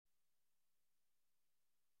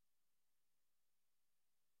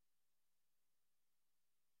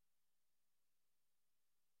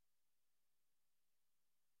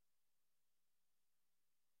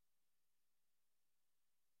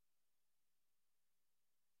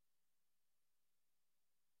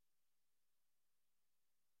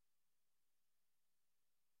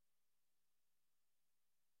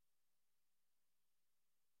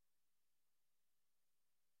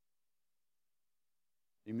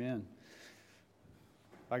Amen.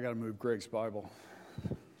 I got to move Greg's Bible.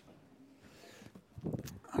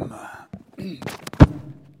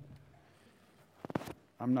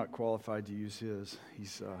 I'm not qualified to use his.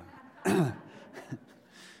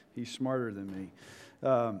 He's smarter than me.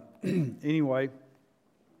 Anyway,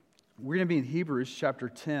 we're going to be in Hebrews chapter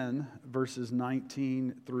 10, verses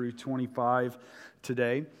 19 through 25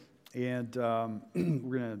 today. And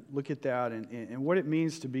we're going to look at that and what it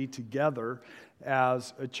means to be together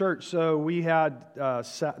as a church. So we had,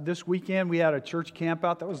 this weekend, we had a church camp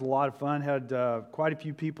out. That was a lot of fun. Had quite a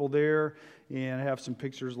few people there, and I have some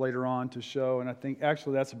pictures later on to show. And I think,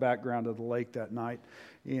 actually, that's the background of the lake that night.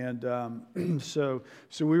 And so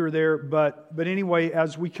we were there. But anyway,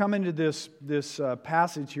 as we come into this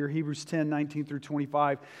passage here, Hebrews 10, 19 through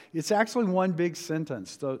 25, it's actually one big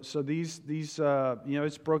sentence. So these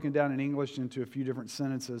it's broken down in English into a few different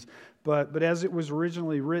sentences. But as it was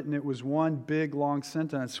originally written, it was one big long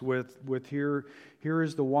sentence with here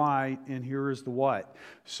is the why and here is the what.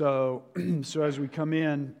 So as we come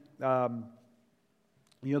in,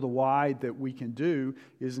 the why that we can do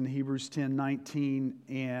is in Hebrews 10, 19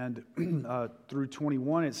 and through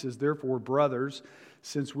 21. It says, "Therefore, brothers,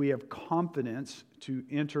 since we have confidence to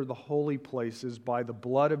enter the holy places by the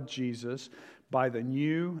blood of Jesus, by the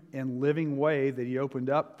new and living way that He opened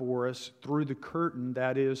up for us through the curtain,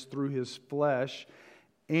 that is, through His flesh,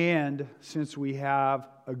 and since we have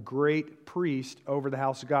a great priest over the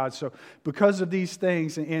house of God." So because of these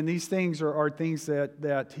things, and these things are things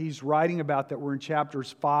that he's writing about that were in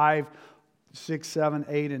chapters 5, 6, 7,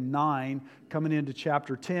 8, and 9, coming into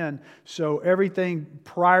chapter 10. So everything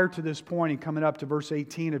prior to this point and coming up to verse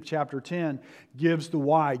 18 of chapter 10 gives the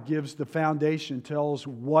why, gives the foundation, tells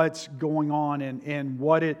what's going on and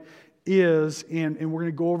what it is, and we're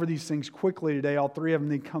going to go over these things quickly today, all three of them,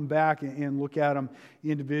 then come back and look at them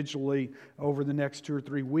individually over the next 2 or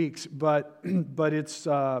 3 weeks. But it's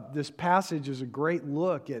this passage is a great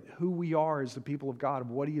look at who we are as the people of God, of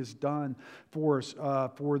what He has done for us,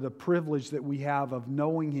 for the privilege that we have of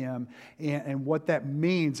knowing Him, and what that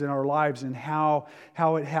means in our lives, and how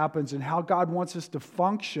it happens, and how God wants us to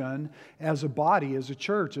function as a body, as a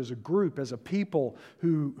church, as a group, as a people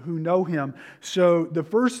who know Him. So the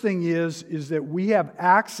first thing is that we have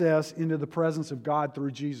access into the presence of God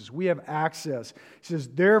through Jesus. We have access. He says,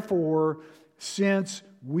 "Therefore, since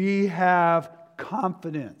we have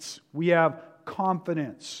confidence,"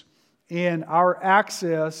 and our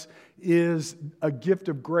access is a gift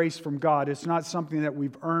of grace from God. It's not something that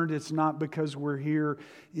we've earned. It's not because we're here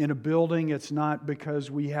in a building. It's not because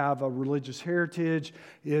we have a religious heritage.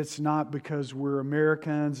 It's not because we're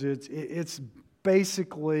Americans. It's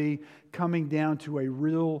basically coming down to a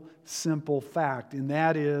real simple fact, and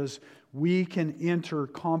that is we can enter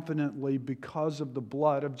confidently because of the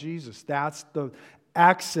blood of Jesus. That's the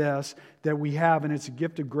access that we have, and it's a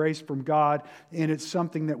gift of grace from God, and it's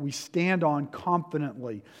something that we stand on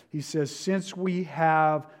confidently. He says, since we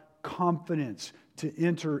have confidence to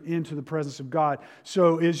enter into the presence of God.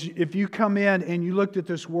 So if you come in and you looked at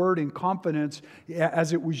this word in confidence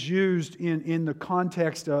as it was used in the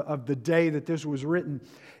context of the day that this was written,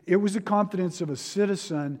 it was the confidence of a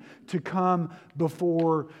citizen to come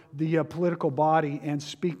before the political body and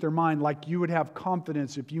speak their mind. Like you would have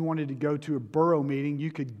confidence if you wanted to go to a borough meeting,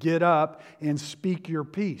 you could get up and speak your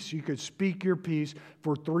piece. You could speak your piece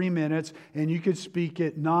for 3 minutes, and you could speak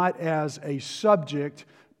it not as a subject,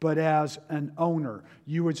 but as an owner.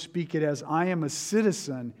 You would speak it as, I am a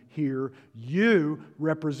citizen here, you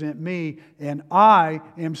represent me, and I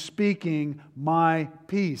am speaking my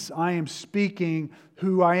piece. I am speaking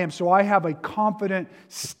who I am. So I have a confident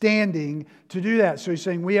standing to do that. So he's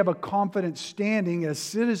saying we have a confident standing as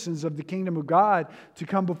citizens of the kingdom of God to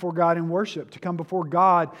come before God in worship, to come before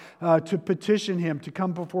God to petition Him, to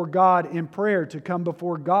come before God in prayer, to come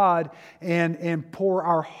before God and pour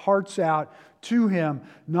our hearts out to Him,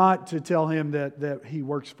 not to tell Him that He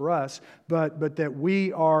works for us, but that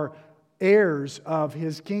we are heirs of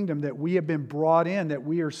His kingdom, that we have been brought in, that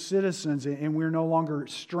we are citizens, and we're no longer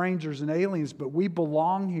strangers and aliens, but we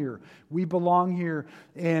belong here. We belong here,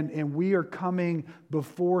 and we are coming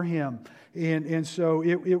before Him. And so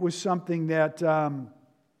it was something that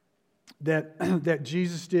that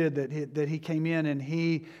Jesus did, that He came in and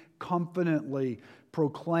He confidently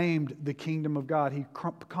proclaimed the kingdom of God. He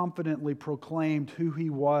confidently proclaimed who He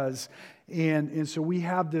was. And so we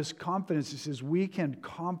have this confidence. It says we can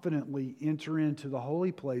confidently enter into the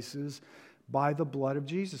holy places by the blood of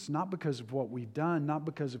Jesus. Not because of what we've done, not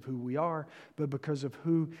because of who we are, but because of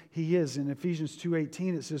who He is. In Ephesians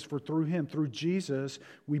 2:18 it says, "For through Him," through Jesus,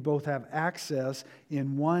 "we both have access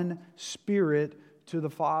in one Spirit to the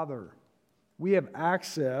Father." we have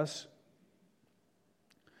access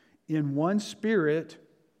in one Spirit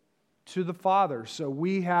to the Father. So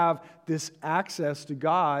we have this access to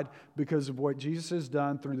God because of what Jesus has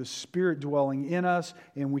done through the Spirit dwelling in us,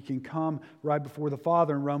 and we can come right before the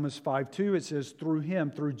Father. In Romans 5:2 it says, through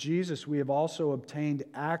Him, through Jesus, we have also obtained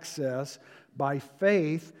access by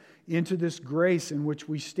faith into this grace in which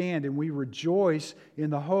we stand, and we rejoice in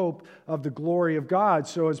the hope of the glory of God.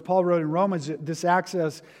 So as Paul wrote in Romans, this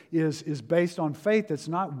access is based on faith. It's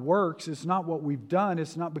not works. It's not what we've done.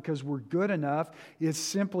 It's not because we're good enough. It's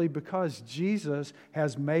simply because Jesus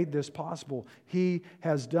has made this possible. He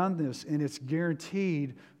has done this, and it's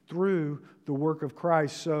guaranteed through the work of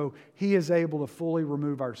Christ. So He is able to fully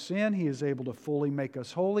remove our sin. He is able to fully make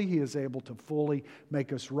us holy. He is able to fully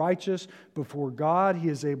make us righteous before God. He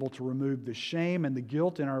is able to remove the shame and the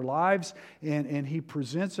guilt in our lives. And He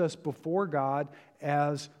presents us before God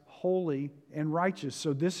as holy and righteous.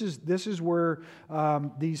 So this is where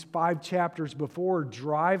these 5 chapters before are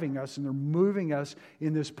driving us, and they're moving us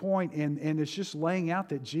in this point. And it's just laying out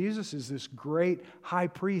that Jesus is this great high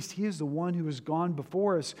priest. He is the one who has gone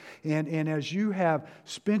before us. And as you have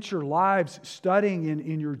spent your lives studying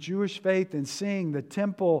in your Jewish faith and seeing the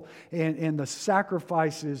temple and the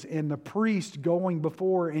sacrifices and the priest going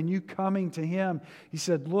before and you coming to Him, He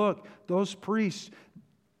said, look, those priests,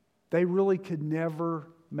 they really could never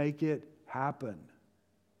make it happen.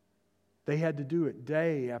 They had to do it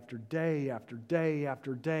day after day after day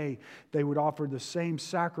after day. They would offer the same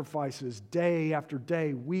sacrifices day after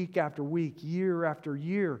day, week after week, year after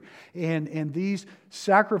year. And these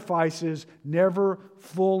sacrifices never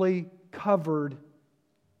fully covered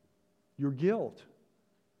your guilt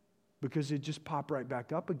because it just popped right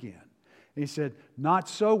back up again. And He said, not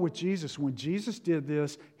so with Jesus. When Jesus did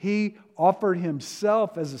this, He offered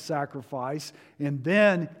Himself as a sacrifice, and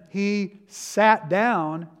then He sat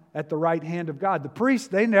down at the right hand of God. The priests,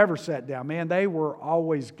 they never sat down. Man, they were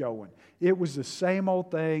always going. It was the same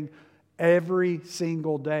old thing every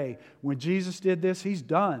single day. When Jesus did this, He's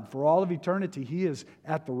done. For all of eternity, He is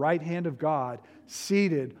at the right hand of God,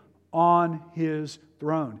 seated on His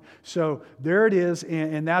throne. So there it is,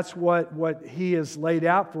 and that's what He has laid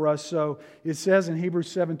out for us. So it says in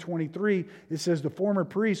Hebrews 7:23, it says, the former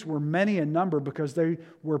priests were many in number because they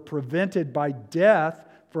were prevented by death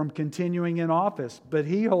from continuing in office. But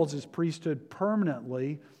He holds His priesthood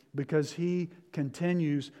permanently because He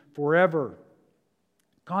continues forever.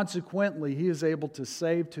 Consequently, He is able to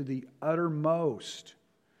save to the uttermost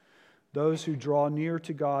those who draw near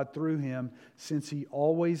to God through Him, since He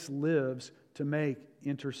always lives to make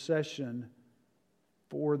intercession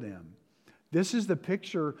for them. This is the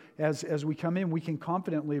picture as we come in, we can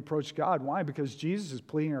confidently approach God. Why? Because Jesus is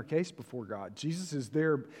pleading our case before God. Jesus is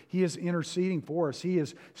there. He is interceding for us. He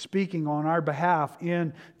is speaking on our behalf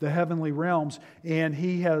in the heavenly realms. And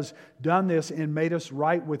He has done this and made us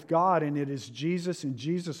right with God. And it is Jesus and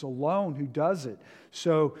Jesus alone who does it.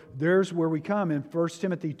 So there's where we come. In 1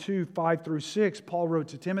 Timothy 2:5-6, Paul wrote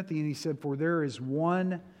to Timothy and he said, for there is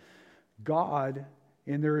one God,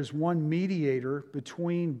 and there is one mediator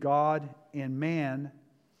between God and man,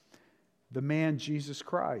 the man Jesus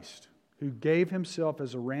Christ, who gave Himself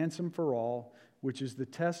as a ransom for all, which is the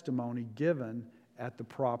testimony given at the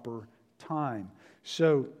proper time.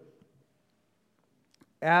 So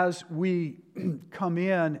as we come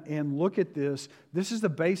in and look at this, this is the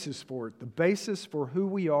basis for it. The basis for who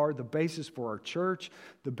we are, the basis for our church,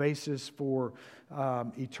 the basis for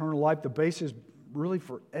eternal life, the basis really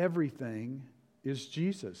for everything is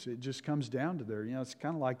Jesus. It just comes down to there. You know, it's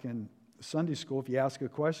kind of like in Sunday school. If you ask a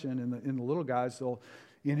question in the little guys, they'll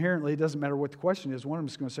inherently, it doesn't matter what the question is, one of them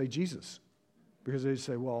is going to say Jesus. Because they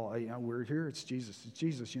say, well, you know, we're here, it's Jesus, it's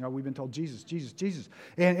Jesus. You know, we've been told Jesus, Jesus, Jesus.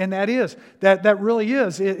 And that really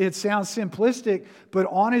is. It sounds simplistic, but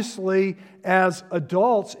honestly, as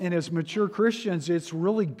adults and as mature Christians, it's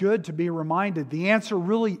really good to be reminded. The answer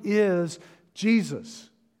really is Jesus.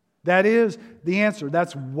 That is the answer.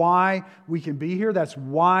 That's why we can be here. That's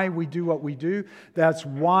why we do what we do. That's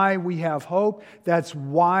why we have hope. That's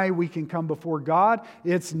why we can come before God.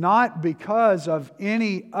 It's not because of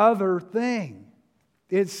any other thing.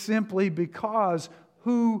 It's simply because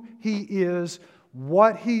who He is,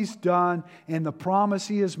 what He's done, and the promise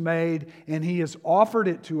He has made, and He has offered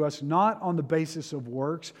it to us not on the basis of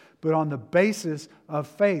works, but on the basis of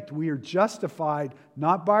faith. We are justified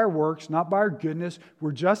not by our works, not by our goodness.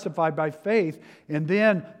 We're justified by faith. And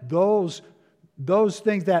then those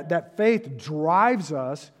things, that faith drives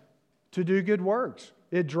us to do good works.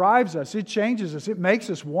 It drives us. It changes us. It makes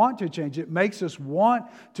us want to change. It makes us want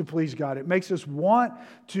to please God. It makes us want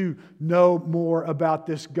to know more about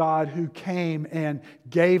this God who came and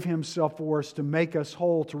gave Himself for us to make us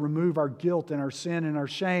whole, to remove our guilt and our sin and our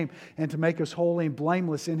shame, and to make us holy and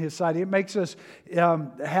blameless in His sight. It makes us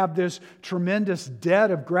have this tremendous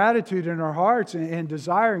debt of gratitude in our hearts and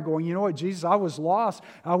desire, and going, you know what, Jesus, I was lost.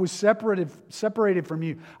 I was separated from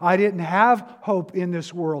You. I didn't have hope in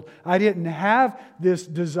this world. I didn't have this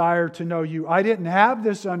desire to know You. I didn't have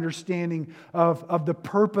this understanding of the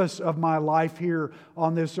purpose of my life here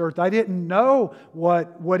on this earth. I didn't know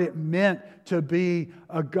what it meant to be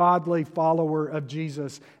a godly follower of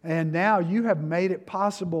Jesus. And now You have made it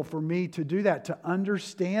possible for me to do that, to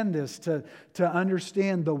understand this, to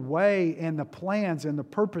understand the way and the plans and the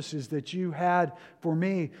purposes that You had for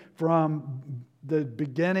me from the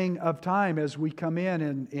beginning of time, as we come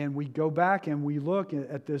in and we go back and we look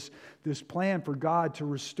at this plan for God to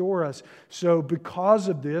restore us. So because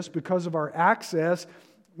of this, because of our access,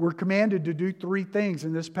 we're commanded to do three things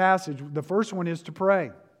in this passage. The first one is to pray.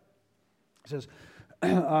 It says,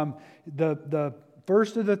 the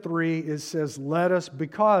first of the three says, let us,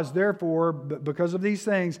 because of these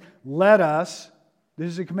things, let us, this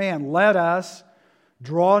is a command, let us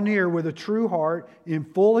draw near with a true heart in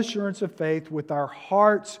full assurance of faith, with our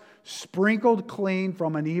hearts sprinkled clean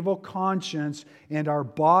from an evil conscience and our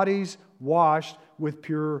bodies washed with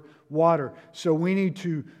pure water. So we need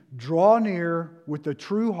to draw near with a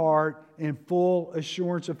true heart in full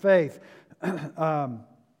assurance of faith.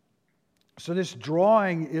 So this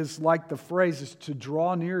drawing is like the phrase, is to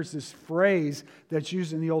draw near is this phrase that's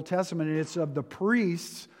used in the Old Testament, and it's of the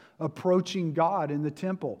priests approaching God in the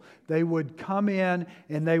temple. They would come in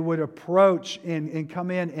and they would approach and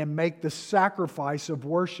come in and make the sacrifice of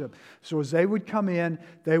worship. So as they would come in,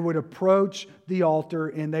 they would approach the altar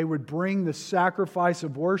and they would bring the sacrifice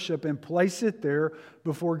of worship and place it there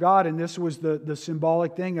before God. And this was the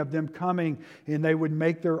symbolic thing of them coming, and they would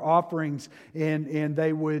make their offerings, and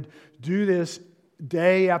they would do this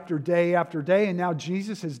day after day after day. And now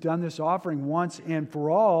Jesus has done this offering once and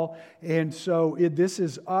for all. And so this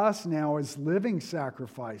is us now as living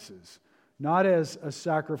sacrifices, not as a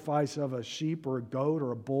sacrifice of a sheep or a goat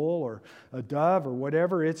or a bull or a dove or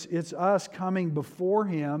whatever. It's us coming before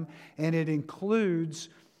Him, and it includes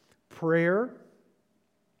prayer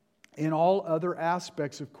and all other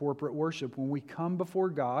aspects of corporate worship. When we come before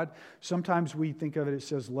God, sometimes we think of it, it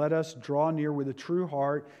says, let us draw near with a true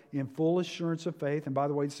heart in full assurance of faith. And by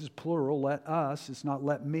the way, this is plural, let us. It's not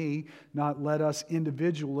let me, not let us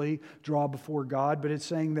individually draw before God, but it's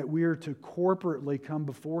saying that we are to corporately come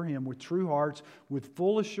before Him with true hearts, with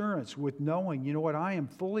full assurance, with knowing, you know what, I am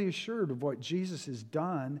fully assured of what Jesus has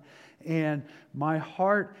done, and my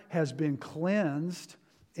heart has been cleansed,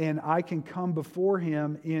 and I can come before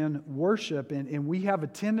Him in worship. And we have a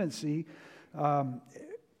tendency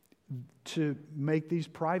to make these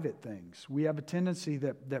private things. We have a tendency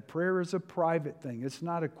that prayer is a private thing. It's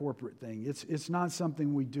not a corporate thing. It's not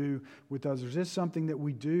something we do with others. It's something that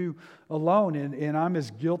we do alone. And I'm as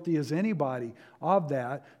guilty as anybody of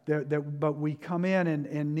that. But we come in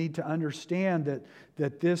and need to understand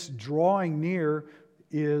that this drawing near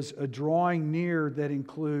is a drawing near that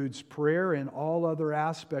includes prayer and all other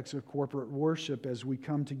aspects of corporate worship as we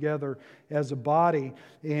come together as a body.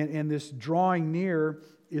 And this drawing near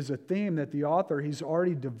is a theme that the author, he's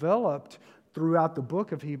already developed throughout the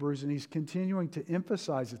book of Hebrews, and he's continuing to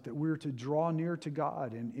emphasize it, that we're to draw near to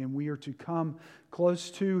God, and we are to come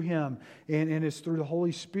close to Him. And it's through the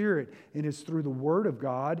Holy Spirit, and it's through the Word of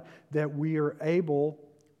God that we are able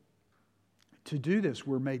to do this.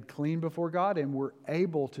 We're made clean before God, and we're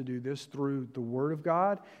able to do this through the Word of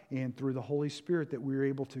God and through the Holy Spirit, that we're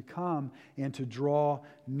able to come and to draw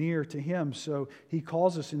near to Him. So he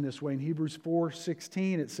calls us in this way. In Hebrews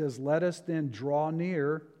 4:16 it says, let us then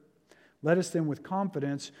with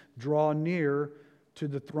confidence draw near to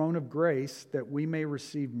the throne of grace, that we may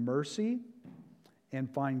receive mercy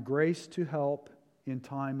and find grace to help in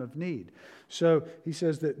time of need. So he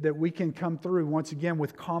says that we can come through once again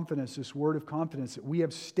with confidence, this word of confidence, that we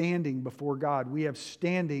have standing before God. We have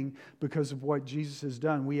standing because of what Jesus has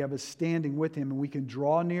done. We have a standing with Him, and we can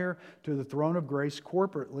draw near to the throne of grace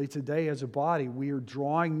corporately today as a body. We are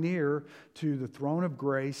drawing near to the throne of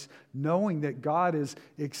grace, knowing that God is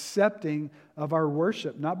accepting of our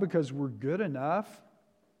worship, not because we're good enough.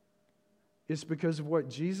 It's because of what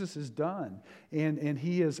Jesus has done. And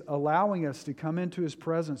He is allowing us to come into His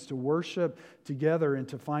presence, to worship together, and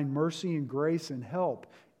to find mercy and grace and help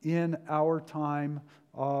in our time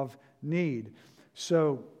of need.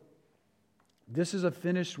 So this is a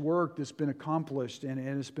finished work that's been accomplished, and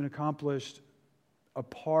it's been accomplished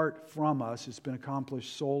apart from us. It's been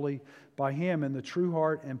accomplished solely by Him. And the true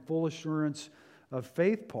heart and full assurance of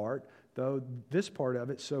faith part, though this part of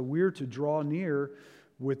it, so we're to draw near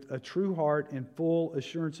with a true heart and full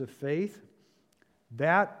assurance of faith.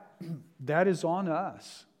 That is on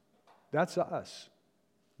us. That's us.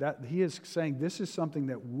 That He is saying this is something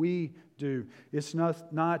that we do. It's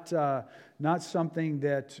not something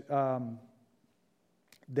that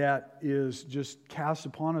is just cast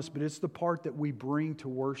upon us, but it's the part that we bring to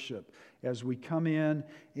worship as we come in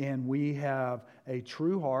and we have a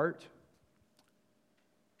true heart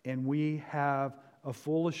and we have a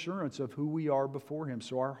full assurance of who we are before Him.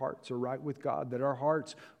 So our hearts are right with God, that our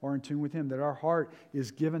hearts are in tune with Him, that our heart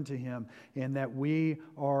is given to Him, and that we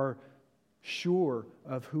are sure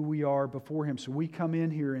of who we are before Him. So we come in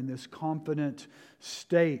here in this confident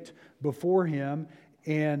state before Him,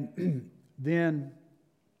 and then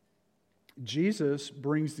Jesus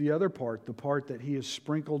brings the other part, the part that He has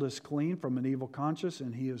sprinkled us clean from an evil conscience,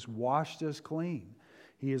 and He has washed us clean.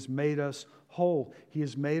 He has made us whole. He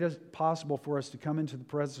has made it possible for us to come into the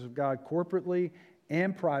presence of God corporately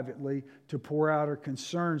and privately to pour out our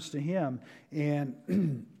concerns to Him.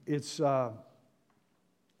 And it's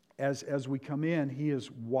as we come in, He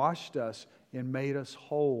has washed us and made us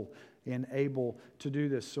whole and able to do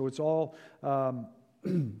this. So it's all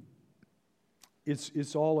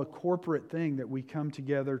it's all a corporate thing that we come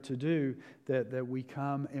together to do, that we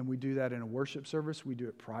come and we do that in a worship service. We do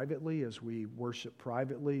it privately as we worship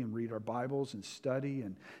privately and read our Bibles and study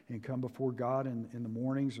and come before God in the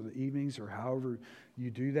mornings or the evenings or however you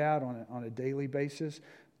do that on a daily basis.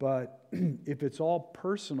 But if it's all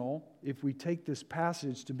personal, if we take this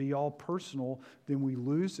passage to be all personal, then we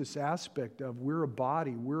lose this aspect of we're a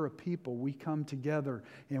body, we're a people. We come together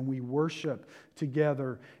and we worship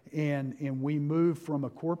together and we move from a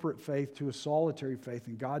corporate faith to a solitary faith.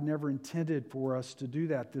 And God never intended for us to do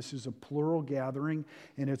that. This is a plural gathering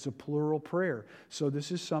and it's a plural prayer. So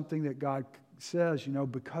this is something that God says,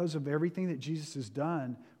 because of everything that Jesus has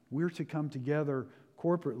done, we're to come together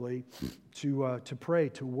corporately to pray,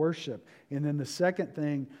 to worship. And then the second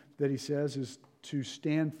thing that He says is to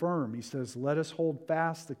stand firm. He says, let us hold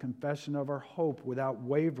fast the confession of our hope without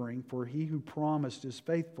wavering, for He who promised is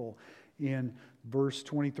faithful, in verse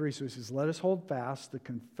 23. So He says, let us hold fast the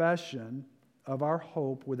confession of our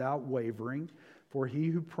hope without wavering, for He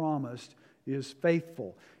who promised is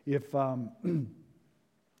faithful. If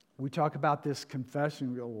we talk about this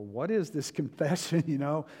confession, we go, well, what is this confession?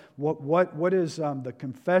 What is the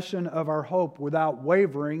confession of our hope without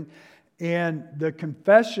wavering? And the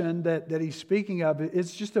confession that he's speaking of,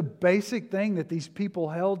 it's just a basic thing that these people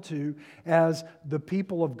held to as the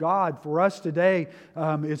people of God. For us today,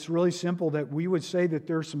 it's really simple that we would say that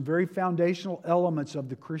there are some very foundational elements of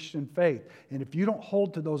the Christian faith. And if you don't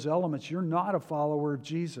hold to those elements, you're not a follower of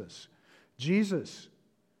Jesus. Jesus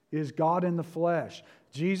is God in the flesh.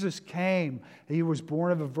 Jesus came. He was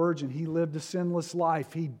born of a virgin. He lived a sinless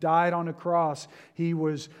life. He died on a cross. He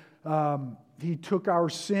took our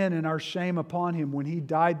sin and our shame upon Him. When He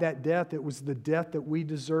died that death, it was the death that we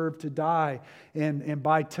deserved to die. And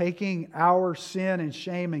by taking our sin and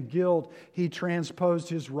shame and guilt, He transposed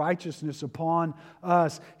His righteousness upon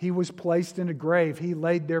us. He was placed in a grave. He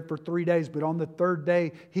laid there for 3 days. But on the third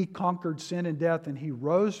day, He conquered sin and death, and He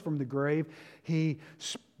rose from the grave. He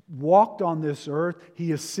walked on this earth.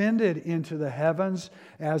 He ascended into the heavens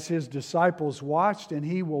as His disciples watched, and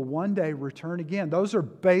He will one day return again. Those are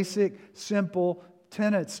basic, simple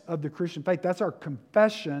tenets of the Christian faith. That's our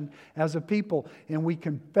confession as a people. And we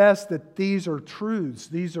confess that these are truths,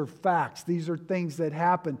 these are facts, these are things that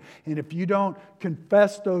happen. And if you don't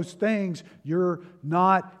confess those things, you're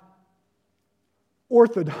not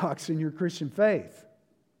orthodox in your Christian faith.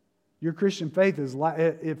 Your Christian faith is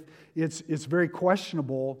it's very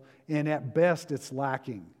questionable, and at best it's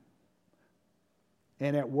lacking.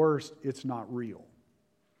 And at worst, it's not real.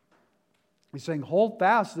 He's saying, hold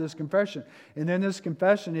fast to this confession. And then this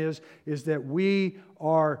confession is that we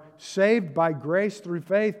are saved by grace through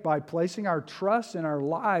faith by placing our trust in our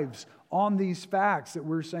lives on these facts, that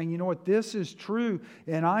we're saying, you know what, this is true,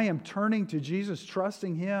 and I am turning to Jesus,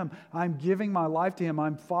 trusting Him. I'm giving my life to Him.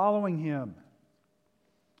 I'm following Him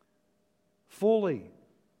fully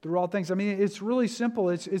through all things. I mean, it's really simple.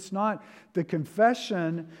 It's not, the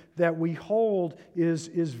confession that we hold is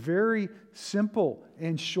very simple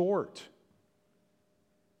and short.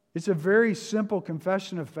 It's a very simple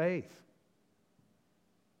confession of faith.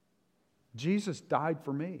 Jesus died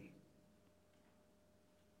for me.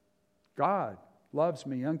 God loves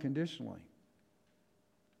me unconditionally.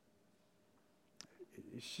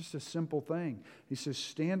 It's just a simple thing. He says,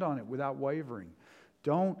 stand on it without wavering.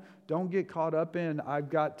 Don't get caught up in, I've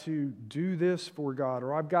got to do this for God,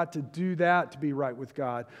 or I've got to do that to be right with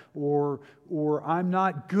God, or I'm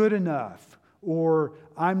not good enough, or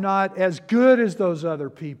I'm not as good as those other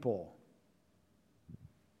people.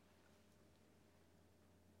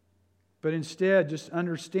 But instead, just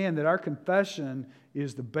understand that our confession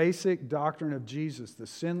is the basic doctrine of Jesus, the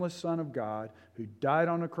sinless Son of God, who died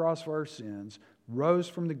on the cross for our sins, rose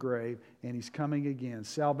from the grave, and He's coming again.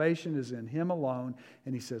 Salvation is in Him alone,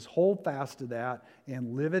 and He says, hold fast to that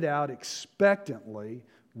and live it out expectantly,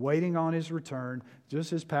 waiting on His return,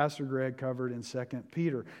 just as Pastor Greg covered in 2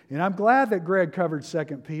 Peter. And I'm glad that Greg covered 2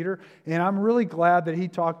 Peter, and I'm really glad that he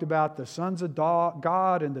talked about the sons of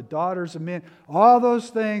God and the daughters of men, all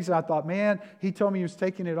those things. And I thought, man, he told me he was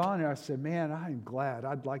taking it on, and I said, man, I'm glad.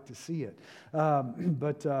 I'd like to see it.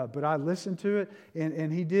 But I listened to it,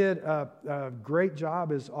 and he did a great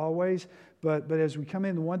job as always. But as we come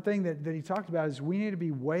in, the one thing that he talked about is we need to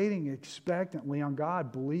be waiting expectantly on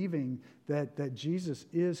God, believing that Jesus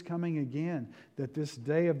is coming again, that this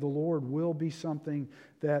day of the Lord will be something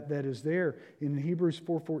that is there. In Hebrews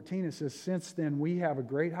 4:14, it says, since then we have a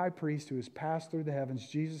great high priest who has passed through the heavens,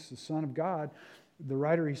 Jesus, the Son of God. The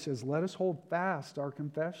writer, he says, let us hold fast our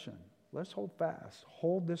confession. Let's hold fast.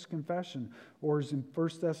 Hold this confession. Or as in 1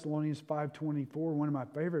 Thessalonians 5:24, one of my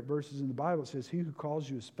favorite verses in the Bible, it says, he who calls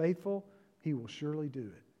you is faithful, He will surely do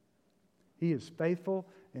it. He is faithful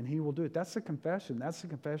and He will do it. That's the confession. That's the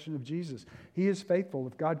confession of Jesus. He is faithful.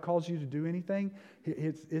 If God calls you to do anything,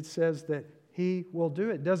 it says that He will do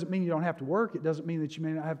it. It doesn't mean you don't have to work. It doesn't mean that you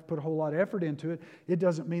may not have to put a whole lot of effort into it. It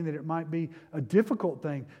doesn't mean that it might be a difficult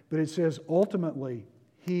thing. But it says ultimately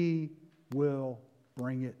He will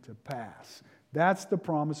bring it to pass. That's the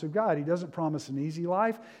promise of God. He doesn't promise an easy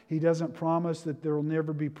life. He doesn't promise that there will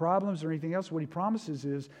never be problems or anything else. What He promises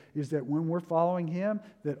is that when we're following Him,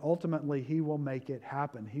 that ultimately He will make it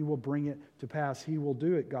happen. He will bring it to pass. He will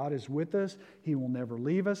do it. God is with us. He will never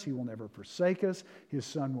leave us. He will never forsake us. His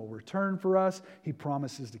Son will return for us. He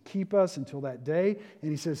promises to keep us until that day. And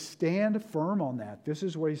He says, stand firm on that. This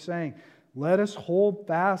is what He's saying. Let us hold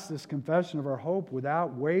fast this confession of our hope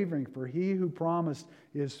without wavering, for He who promised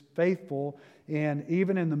is faithful. And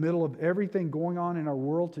even in the middle of everything going on in our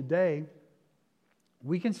world today,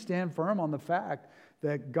 we can stand firm on the fact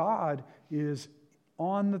that God is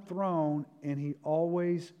on the throne and He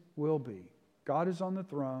always will be. God is on the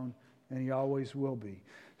throne and He always will be.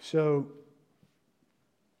 So,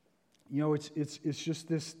 you know, it's just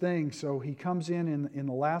this thing. So He comes in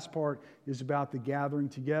the last part is about the gathering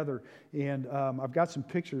together. And I've got some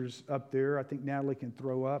pictures up there I think Natalie can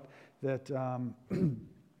throw up.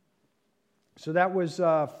 So that was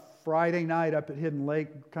Friday night up at Hidden Lake,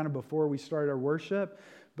 kind of before we started our worship.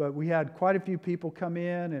 But we had quite a few people come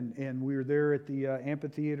in, and we were there at the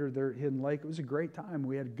amphitheater there at Hidden Lake. It was a great time.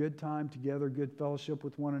 We had a good time together, good fellowship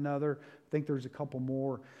with one another. I think there's a couple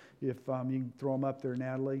more if you can throw them up there,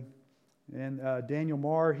 Natalie. And Daniel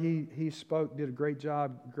Marr, he spoke, did a great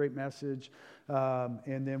job, great message.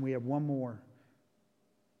 And then we have one more.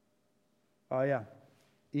 Oh, yeah.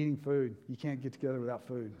 Eating food. You can't get together without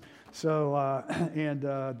food. So,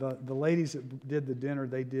 the ladies that did the dinner,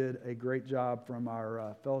 they did a great job from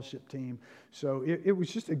our fellowship team. So it was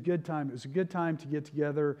just a good time. It was a good time to get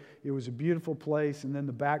together. It was a beautiful place. And then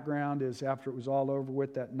the background is after it was all over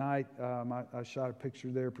with that night, I shot a picture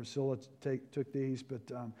there. Priscilla took these.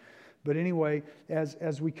 But anyway,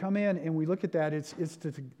 as we come in and we look at that, it's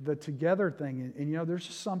the together thing. And you know, there's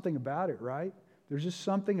just something about it, right? There's just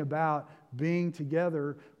something about being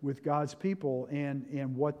together with God's people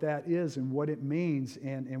and what that is and what it means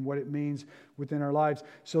and what it means within our lives.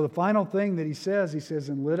 So the final thing that he says,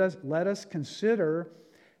 and let us consider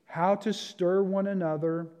how to stir up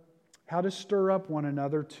one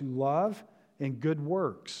another to love and good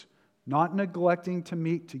works, not neglecting to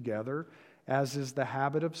meet together, as is the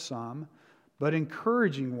habit of some, but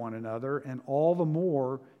encouraging one another, and all the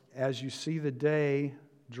more as you see the day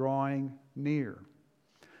drawing near.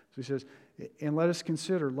 So he says, and let us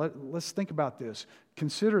consider, let's think about this.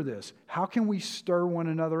 Consider this. How can we stir one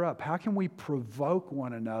another up? How can we provoke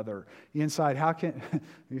one another inside? How can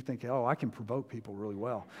you think, oh, I can provoke people really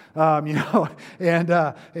well, and you know,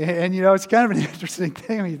 it's kind of an interesting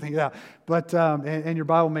thing when you think about. But and your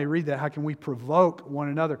Bible may read that. How can we provoke one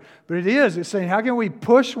another? But it's saying, how can we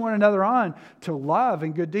push one another on to love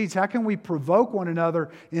and good deeds? How can we provoke one another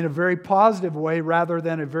in a very positive way rather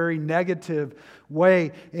than a very negative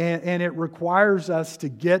way? And it requires us to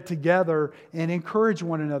get together and encourage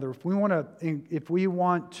one another. If we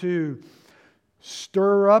want to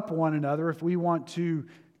stir up one another, if we want to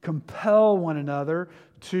compel one another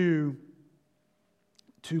to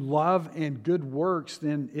to love and good works,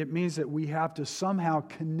 then it means that we have to somehow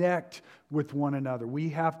connect with one another. We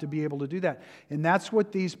have to be able to do that. And that's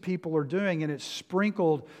what these people are doing. And it's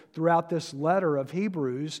sprinkled throughout this letter of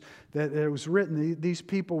Hebrews that it was written. These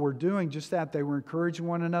people were doing just that. They were encouraging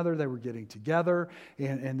one another. They were getting together.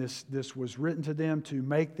 And this was written to them to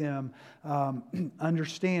make them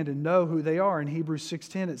understand and know who they are. In Hebrews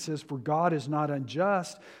 6:10 it says, "For God is not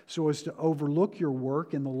unjust so as to overlook your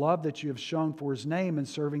work and the love that you have shown for His name in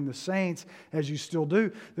serving the saints as you still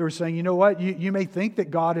do." They were saying, you know what? You may think that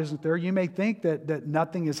God isn't there. You may think that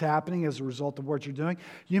nothing is happening as a result of what you're doing.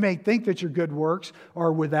 You may think that your good works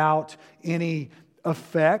are without any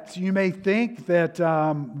effect. You may think that,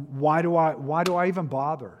 why do I even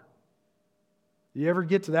bother? You ever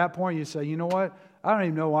get to that point, you say, you know what? I don't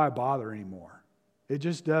even know why I bother anymore. It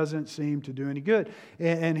just doesn't seem to do any good.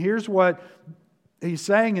 And here's what he's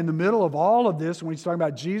saying in the middle of all of this, when he's talking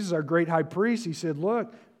about Jesus, our great high priest. He said,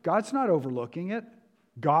 look, God's not overlooking it.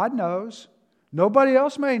 God knows. Nobody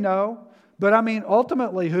else may know. But I mean,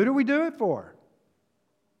 ultimately, who do we do it for?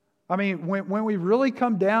 I mean, when we really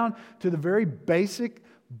come down to the very basic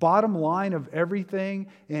bottom line of everything,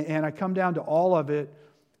 and I come down to all of it,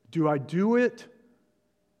 do I do it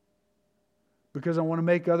because I want to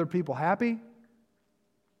make other people happy?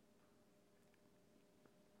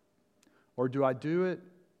 Or do I do it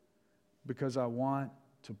because I want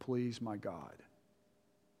to please my God?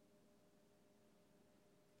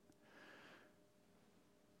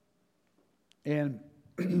 And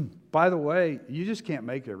by the way, you just can't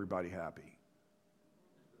make everybody happy.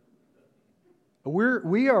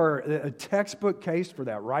 We are a textbook case for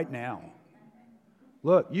that right now.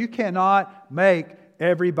 Look, you cannot make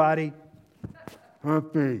everybody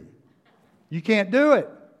happy. You can't do it.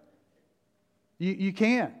 You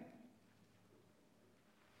can't.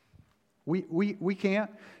 We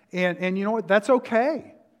can't. And you know what? That's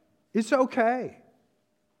okay. It's okay.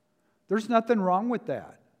 There's nothing wrong with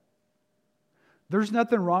that. There's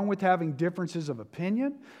nothing wrong with having differences of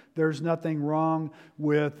opinion. There's nothing wrong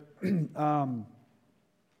with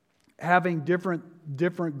having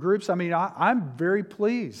different groups. I mean, I'm very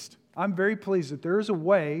pleased. I'm very pleased that there is a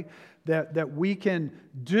way that we can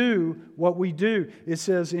do what we do. It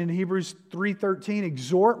says in Hebrews 3:13,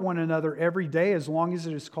 exhort one another every day as long as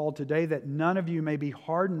it is called today, that none of you may be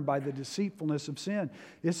hardened by the deceitfulness of sin.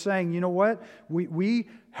 It's saying, you know what? We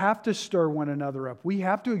have to stir one another up. We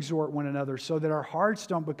have to exhort one another so that our hearts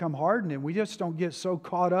don't become hardened and we just don't get so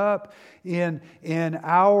caught up in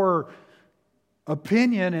our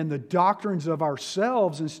opinion and the doctrines of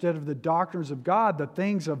ourselves instead of the doctrines of God, the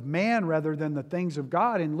things of man rather than the things of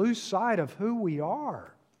God, and lose sight of who we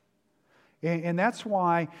are. And that's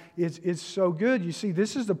why it's so good. You see,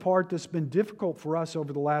 this is the part that's been difficult for us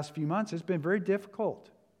over the last few months. It's been very difficult.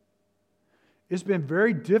 It's been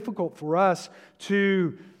very difficult for us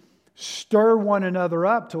to stir one another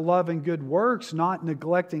up to love and good works, not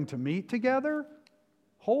neglecting to meet together.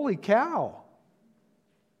 Holy cow.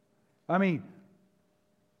 I mean,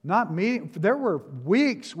 not meeting. There were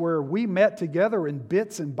weeks where we met together in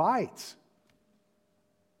bits and bytes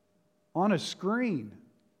on a screen.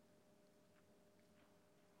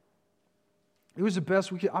 It was the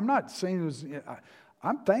best we could. I'm not saying it was.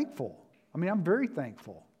 I'm thankful. I mean, I'm very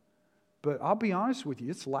thankful. But I'll be honest with you,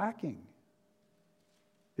 it's lacking.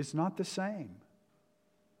 It's not the same.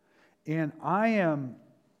 And I am.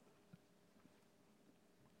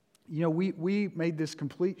 You know, we made this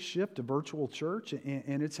complete shift to virtual church,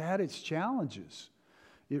 and it's had its challenges.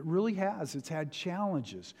 It really has. It's had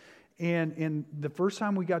challenges. And the first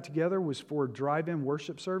time we got together was for a drive-in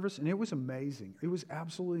worship service, and it was amazing. It was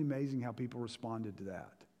absolutely amazing how people responded to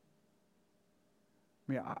that.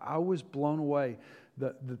 I mean, I was blown away.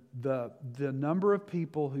 The number of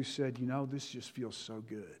people who said, you know, this just feels so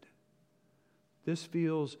good. This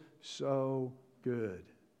feels so good.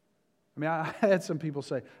 I mean, I had some people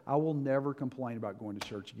say, I will never complain about going to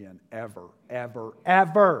church again, ever, ever,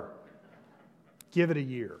 ever. Give it a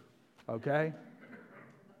year, okay?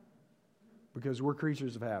 Because we're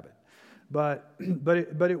creatures of habit. But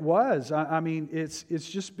it was. I mean, it's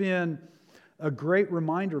just been a great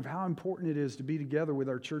reminder of how important it is to be together with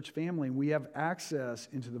our church family. And we have access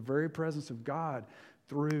into the very presence of God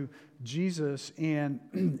through Jesus, and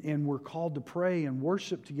we're called to pray and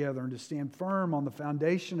worship together and to stand firm on the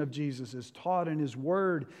foundation of Jesus as taught in His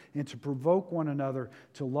Word, and to provoke one another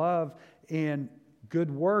to love and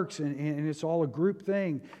good works, and it's all a group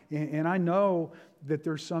thing. And I know that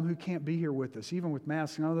there's some who can't be here with us, even with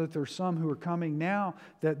masks. I know that there's some who are coming now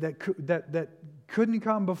that couldn't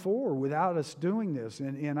come before without us doing this.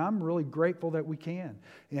 And I'm really grateful that we can.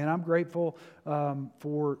 And I'm grateful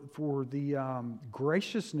for the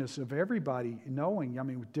graciousness of everybody knowing,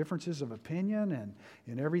 with differences of opinion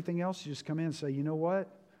and everything else, you just come in and say, you know what?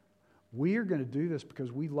 We are going to do this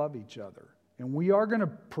because we love each other. And we are going to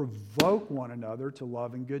provoke one another to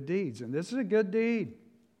love and good deeds. And this is a good deed.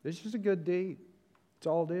 This is a good deed. That's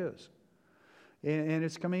all it is. And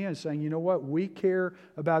it's coming in and saying, you know what? We care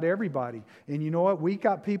about everybody. And you know what? We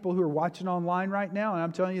got people who are watching online right now, and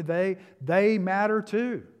I'm telling you, they matter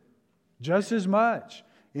too, just as much.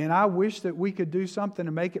 And I wish that we could do something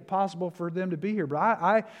to make it possible for them to be here. But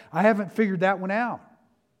I haven't figured that one out.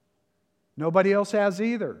 Nobody else has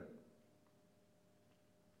either.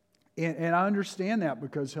 And I understand that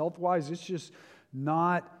because health-wise, it's just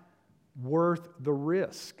not worth the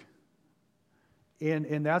risk.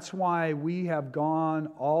 And that's why we have gone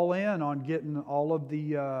all in on getting all of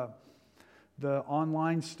the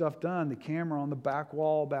online stuff done, the camera on the back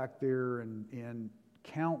wall back there, and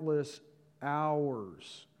countless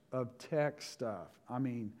hours of tech stuff.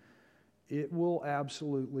 It will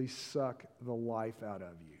absolutely suck the life out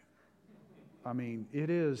of you. It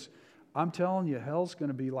is. I'm telling you, hell's going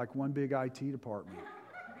to be like one big IT department.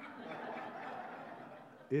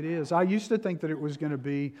 It is. I used to think that it was going to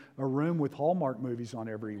be a room with Hallmark movies on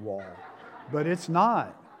every wall, but it's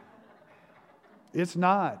not. It's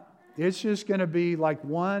not. It's just going to be like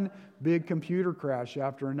one big computer crash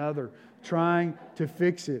after another, trying to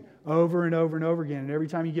fix it over and over and over again. And every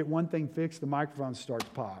time you get one thing fixed, the microphone starts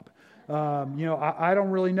to pop. I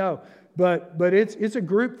don't really know, but it's a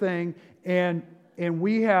group thing, and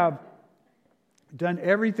we have done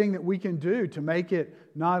everything that we can do to make it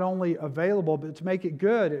not only available, but to make it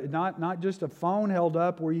good. Not just a phone held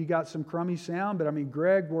up where you got some crummy sound, but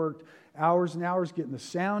Greg worked hours and hours getting the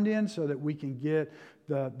sound in so that we can get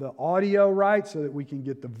the audio right, so that we can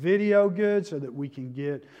get the video good, so that we can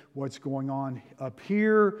get what's going on up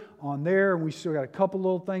here, on there. And we still got a couple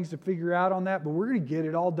little things to figure out on that, but we're going to get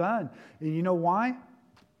it all done. And you know why?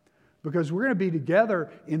 Because we're going to be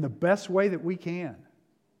together in the best way that we can.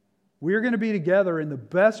 We are going to be together in the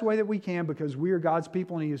best way that we can because we are God's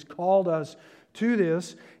people and He has called us to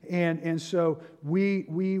this. And so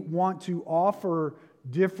we want to offer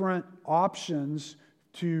different options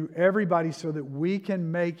to everybody so that we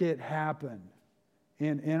can make it happen.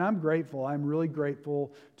 And I'm grateful. I'm really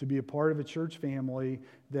grateful to be a part of a church family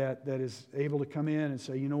that is able to come in and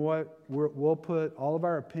say, you know what, we'll put all of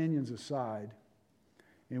our opinions aside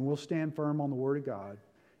and we'll stand firm on the Word of God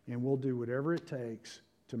and we'll do whatever it takes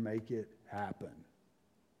to make it happen.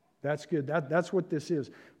 That's good. That's what this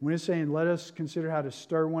is. When it's saying, let us consider how to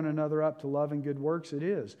stir one another up to love and good works, it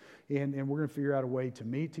is. And we're going to figure out a way to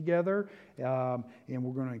meet together, and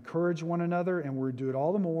we're going to encourage one another, and we're going to do it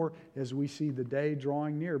all the more as we see the day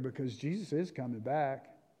drawing near, because Jesus is coming back.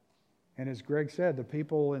 And as Greg said, the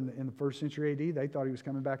people in the first century AD, they thought He was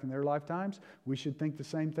coming back in their lifetimes. We should think the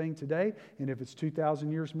same thing today. And if it's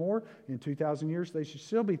 2,000 years more, in 2,000 years, they should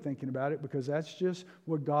still be thinking about it, because that's just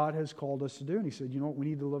what God has called us to do. And He said, you know what, we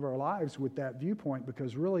need to live our lives with that viewpoint,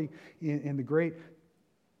 because really in the great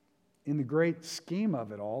scheme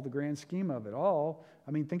of it all, the grand scheme of it all,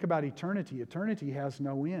 think about eternity. Eternity has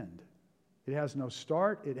no end. It has no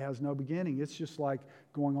start. It has no beginning. It's just like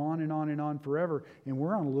going on and on and on forever. And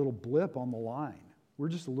we're on a little blip on the line. We're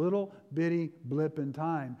just a little bitty blip in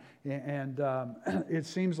time. And it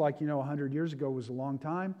seems like, 100 years ago was a long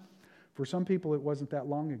time. For some people, it wasn't that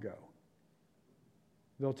long ago.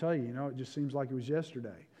 They'll tell you, it just seems like it was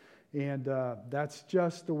yesterday. And that's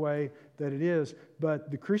just the way that it is. But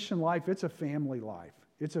the Christian life, it's a family life.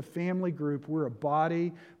 It's a family group. We're a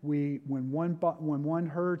body. When one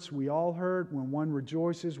hurts, we all hurt. When one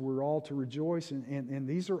rejoices, we're all to rejoice. And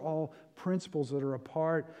these are all principles that are a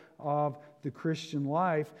part of the Christian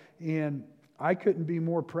life. And I couldn't be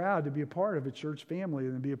more proud to be a part of a church family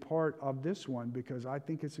than to be a part of this one, because I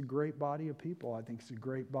think it's a great body of people. I think it's a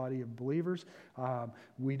great body of believers.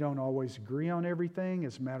 We don't always agree on everything.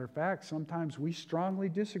 As a matter of fact, sometimes we strongly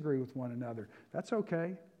disagree with one another. That's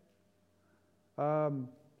okay.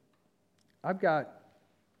 I've got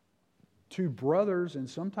two brothers, and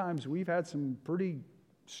sometimes we've had some pretty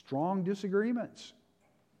strong disagreements.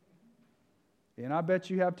 And I bet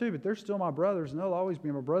you have too, but they're still my brothers, and they'll always be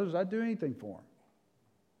my brothers. I'd do anything for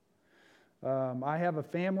them. I have a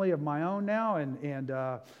family of my own now, and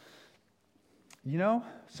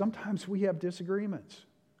sometimes we have disagreements.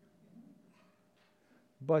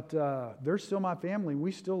 But they're still my family.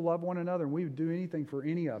 We still love one another, and we would do anything for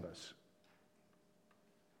any of us.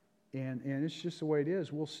 And it's just the way it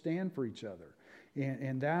is. We'll stand for each other.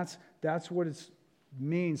 And that's what it's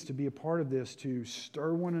means to be a part of this, to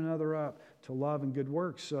stir one another up to love and good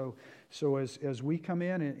works. So as we come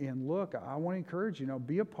in and look, I want to encourage you,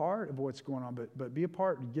 be a part of what's going on, but be a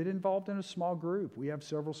part, get involved in a small group. We have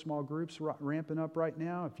several small groups ramping up right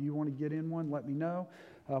now. If you want to get in one, let me know.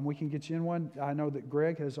 We can get you in one. I know that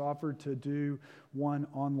Greg has offered to do one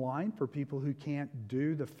online for people who can't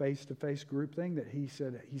do the face-to-face group thing. That he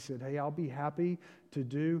said, hey, I'll be happy to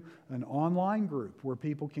do an online group where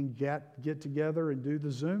people can get together and do the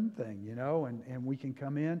Zoom thing, and we can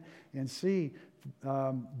come in and see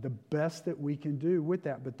the best that we can do with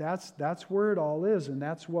that. But that's where it all is, and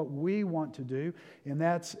that's what we want to do. And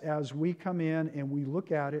that's as we come in and we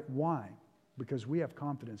look at it. Why? Because we have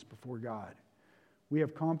confidence before God. We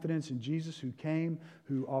have confidence in Jesus, who came,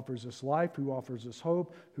 who offers us life, who offers us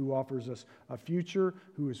hope, who offers us a future,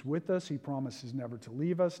 who is with us. He promises never to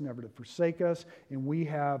leave us, never to forsake us. And we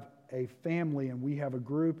have a family and we have a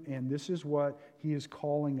group, and this is what He is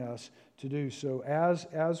calling us to do. So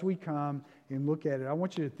as we come and look at it, I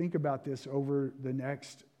want you to think about this over the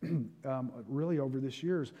next, really over this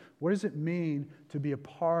year's. What does it mean to be a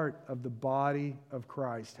part of the body of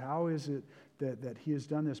Christ? How is it that He has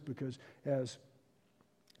done this? Because as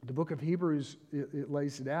the book of Hebrews, it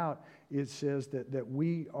lays it out. It says that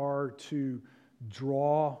we are to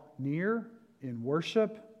draw near in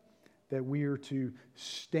worship, that we are to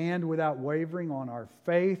stand without wavering on our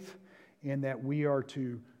faith, and that we are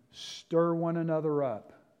to stir one another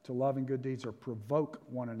up to love and good deeds, or provoke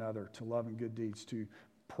one another to love and good deeds, to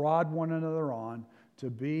prod one another on to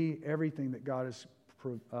be everything that God has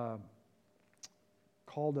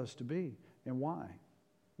called us to be. And why?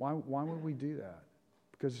 Why would we do that?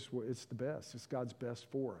 Because it's the best. It's God's best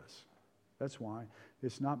for us. That's why.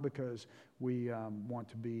 It's not because we want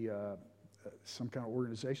to be some kind of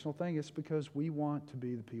organizational thing. It's because we want to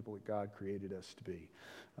be the people that God created us to be.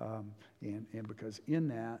 And because in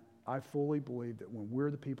that, I fully believe that when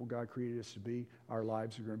we're the people God created us to be, our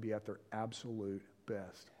lives are going to be at their absolute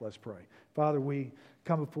best. Let's pray. Father, we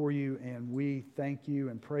come before you and we thank you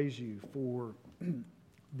and praise you for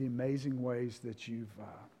the amazing ways that you've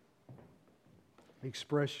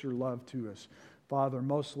express your love to us, Father,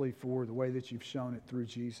 mostly for the way that you've shown it through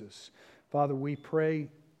Jesus. Father, we pray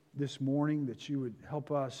this morning that you would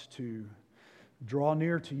help us to draw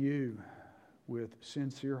near to you with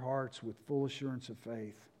sincere hearts, with full assurance of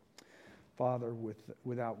faith. Father,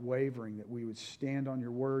 without wavering, that we would stand on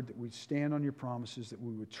your word, that we'd stand on your promises, that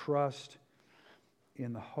we would trust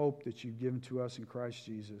in the hope that you've given to us in Christ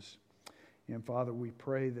Jesus. And Father, we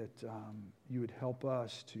pray that you would help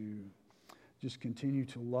us to just continue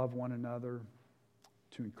to love one another,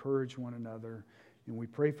 to encourage one another. And we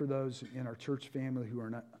pray for those in our church family who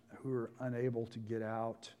are unable to get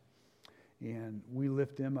out. And we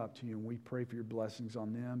lift them up to you, and we pray for your blessings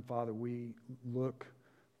on them. Father, we look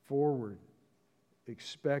forward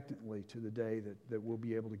expectantly to the day that we'll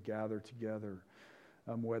be able to gather together,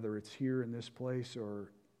 whether it's here in this place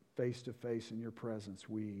or face-to-face in your presence.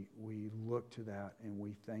 We look to that, and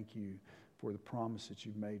we thank you for the promise that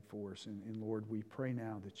you've made for us. And Lord, we pray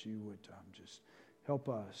now that you would just help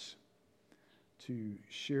us to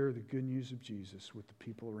share the good news of Jesus with the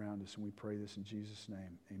people around us. And we pray this in Jesus'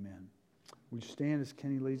 name. Amen. Would you stand as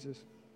Kenny leads us?